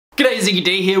G'day,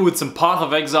 ZiggyD here with some Path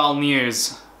of Exile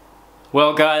news.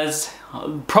 Well guys,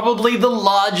 probably the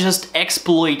largest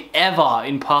exploit ever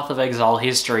in Path of Exile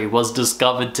history was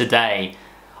discovered today.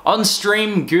 On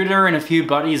stream, Ghudda and a few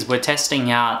buddies were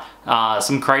testing out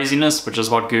some craziness, which is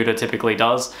what Ghudda typically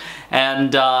does,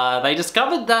 and they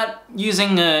discovered that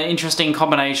using an interesting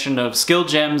combination of skill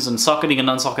gems and socketing and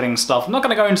unsocketing stuff, I'm not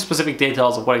going to go into specific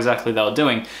details of what exactly they were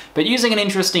doing, but using an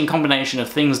interesting combination of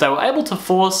things, they were able to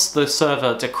force the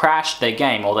server to crash their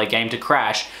game, or their game to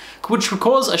crash, which would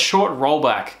cause a short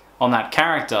rollback on that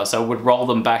character, so it would roll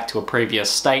them back to a previous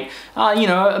state, you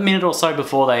know, a minute or so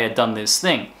before they had done this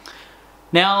thing.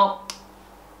 Now,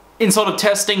 in sort of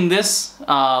testing this,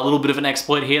 a little bit of an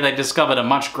exploit here, they discovered a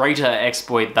much greater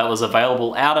exploit that was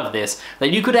available out of this,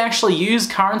 that you could actually use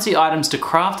currency items to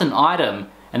craft an item,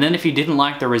 and then if you didn't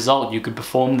like the result, you could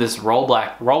perform this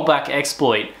rollback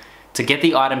exploit to get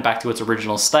the item back to its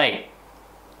original state.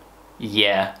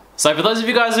 Yeah. So for those of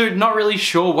you guys who are not really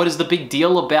sure what is the big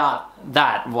deal about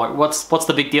that, what's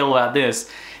the big deal about this?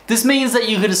 This means that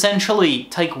you could essentially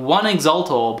take one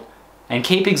Exalt Orb and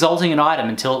keep exalting an item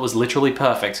until it was literally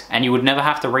perfect, and you would never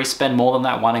have to re-spend more than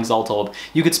that one Exalt Orb.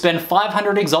 You could spend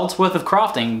 500 Exalts worth of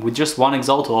crafting with just one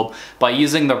Exalt Orb by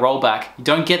using the rollback. You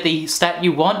don't get the stat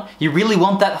you want. You really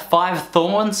want that 5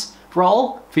 Thorns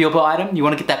roll for your item? You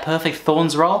want to get that perfect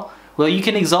Thorns roll? Well, you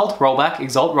can exalt, rollback,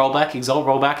 exalt, rollback, exalt,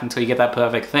 rollback until you get that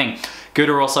perfect thing.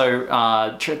 Ghudda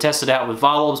also tested out with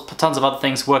Vile Orbs, tons of other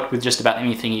things, worked with just about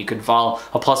anything you could Vile,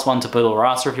 a +1 to Poodle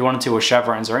Rasa if you wanted to, or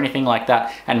Chevrons or anything like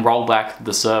that, and roll back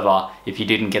the server if you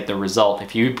didn't get the result.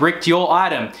 If you bricked your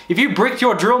item, if you bricked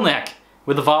your drill neck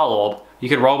with a Vile Orb, you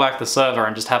could roll back the server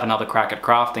and just have another crack at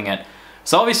crafting it.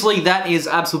 So obviously that is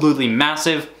absolutely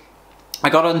massive. I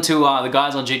got onto the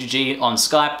guys on ZiggyD on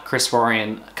Skype, Chris, Rory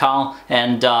and Carl,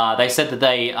 and they said that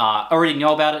they already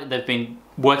know about it. They've been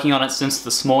working on it since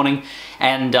this morning,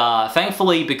 and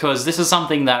thankfully, because this is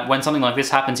something that when something like this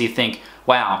happens, you think,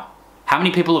 wow, how many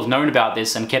people have known about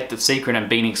this and kept it secret and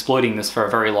been exploiting this for a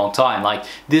very long time? Like,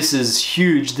 this is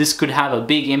huge. This could have a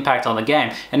big impact on the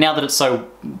game. And now that it's so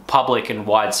public and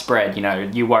widespread, you know,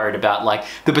 you're worried about like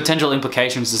the potential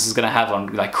implications this is going to have on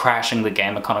like crashing the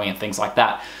game economy and things like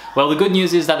that. Well, the good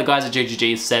news is that the guys at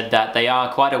ZiggyD said that they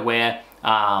are quite aware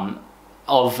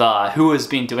of who has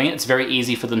been doing it. It's very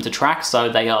easy for them to track, so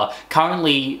they are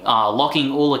currently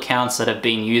locking all accounts that have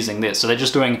been using this. So they're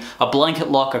just doing a blanket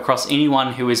lock across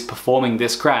anyone who is performing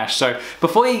this crash. So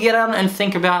before you get out and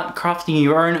think about crafting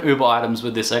your own Uber items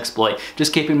with this exploit,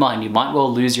 just keep in mind you might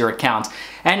well lose your account.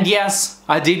 And yes,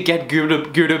 I did get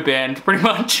Ghudda banned, pretty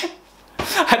much.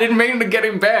 I didn't mean to get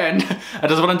him banned. I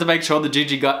just wanted to make sure the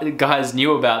GG guys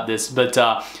knew about this, but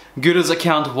Ghudda's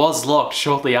account was locked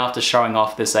shortly after showing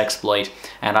off this exploit,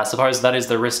 and I suppose that is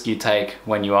the risk you take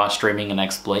when you are streaming an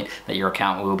exploit, that your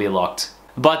account will be locked.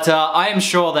 But I am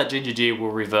sure that ZiggyD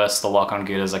will reverse the lock on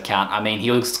Ghudda's account. I mean,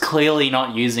 he was clearly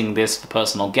not using this for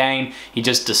personal gain. He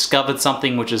just discovered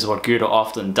something, which is what Ghudda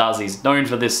often does. He's known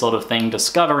for this sort of thing,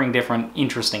 discovering different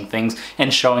interesting things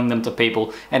and showing them to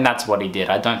people, and that's what he did.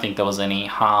 I don't think there was any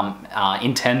harm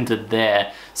intended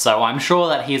there. So I'm sure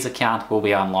that his account will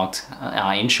be unlocked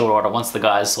in short order once the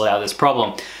guys sort out this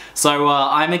problem. So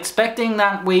I'm expecting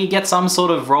that we get some sort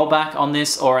of rollback on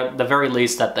this, or at the very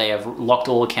least that they have locked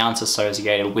all accounts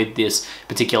associated with this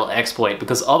particular exploit,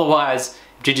 because otherwise,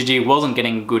 if ZiggyD wasn't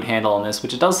getting a good handle on this,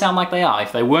 which it does sound like they are,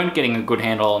 if they weren't getting a good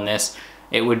handle on this,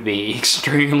 it would be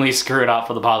extremely screwed up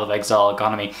for the Path of Exile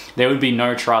economy. There would be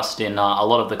no trust in a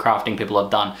lot of the crafting people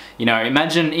have done. You know,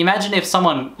 imagine if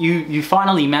someone, you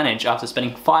finally manage, after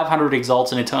spending 500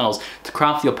 Exalts and Eternals, to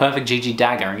craft your perfect GG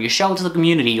dagger, and you show it to the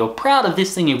community, you're proud of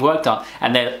this thing you've worked on,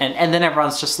 and then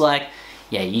everyone's just like,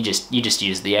 yeah, you just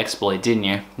used the exploit, didn't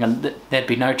you? And there'd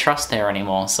be no trust there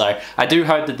anymore. So I do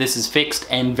hope that this is fixed,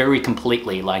 and very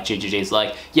completely, like ZiggyD's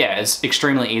like, yeah, it's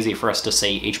extremely easy for us to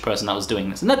see each person that was doing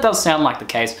this. And that does sound like the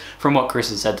case from what Chris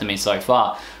has said to me so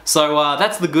far. So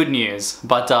that's the good news,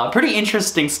 but pretty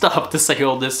interesting stuff to see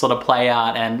all this sort of play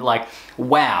out, and like,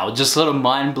 wow, just sort of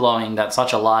mind-blowing that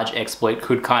such a large exploit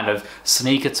could kind of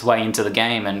sneak its way into the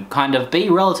game and kind of be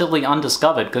relatively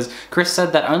undiscovered, because Chris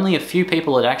said that only a few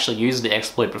people had actually used the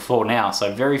exploit before now,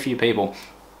 so very few people,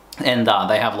 and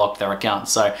they have locked their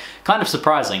accounts, so kind of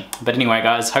surprising. But anyway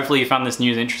guys, hopefully you found this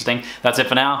news interesting. That's it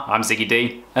for now. I'm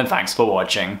ZiggyD, and thanks for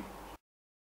watching.